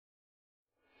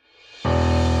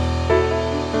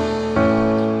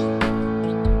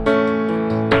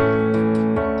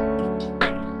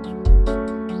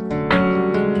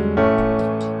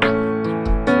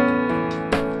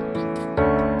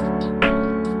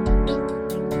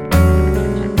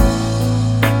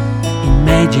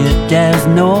Imagine there's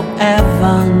no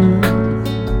heaven.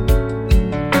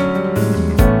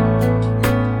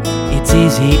 It's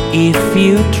easy if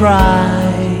you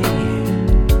try.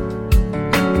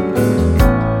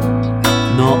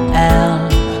 No hell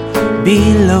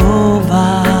below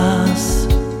us,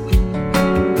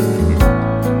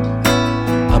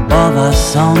 above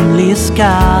us only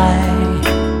sky.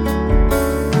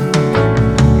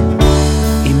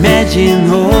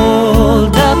 Imagine all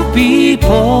the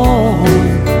people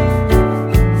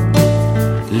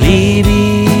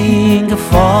living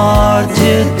for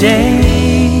today.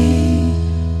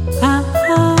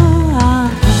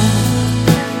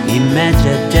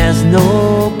 Imagine there's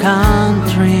no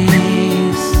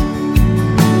countries.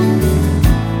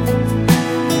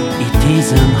 It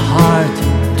isn't hard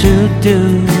to do.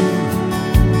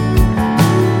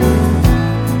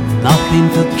 Nothing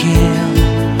to kill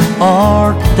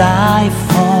or die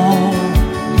for,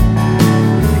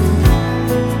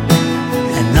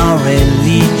 and no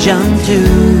religion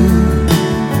too.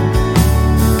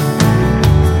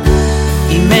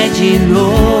 Imagine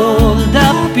all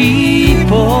the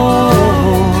people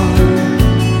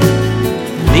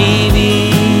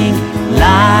living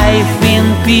life in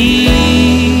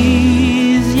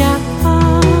peace. Yeah.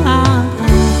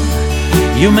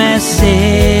 You may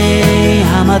say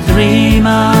I'm a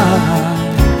dreamer,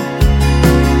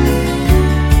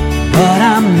 but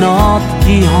I'm not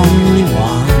the only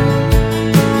one.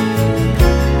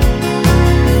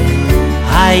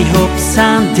 I hope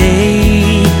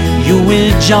someday you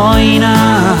will join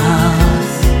us,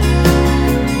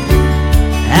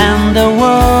 and the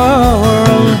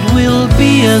world will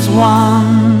be as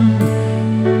one.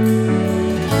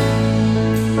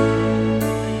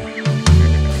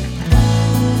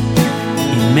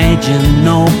 Imagine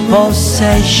no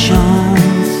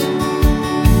possessions.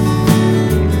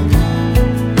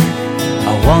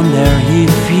 I wonder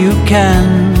if you can.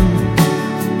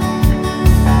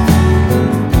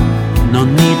 No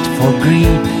need for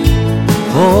greed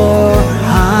or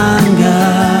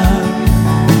hunger.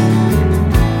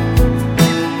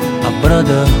 A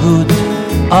brotherhood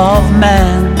of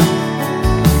men.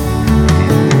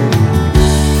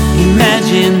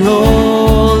 Imagine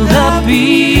all the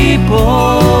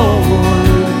people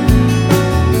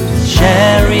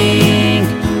sharing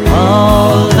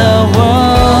all the world.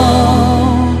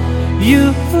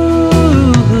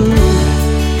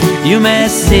 You may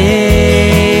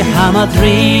say I'm a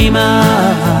dreamer,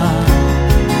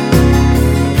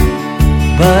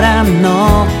 but I'm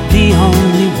not the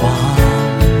only one.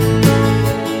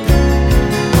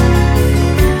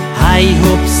 I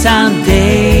hope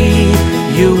someday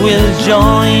you will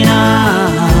join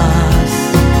us,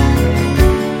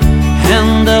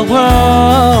 and the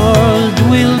world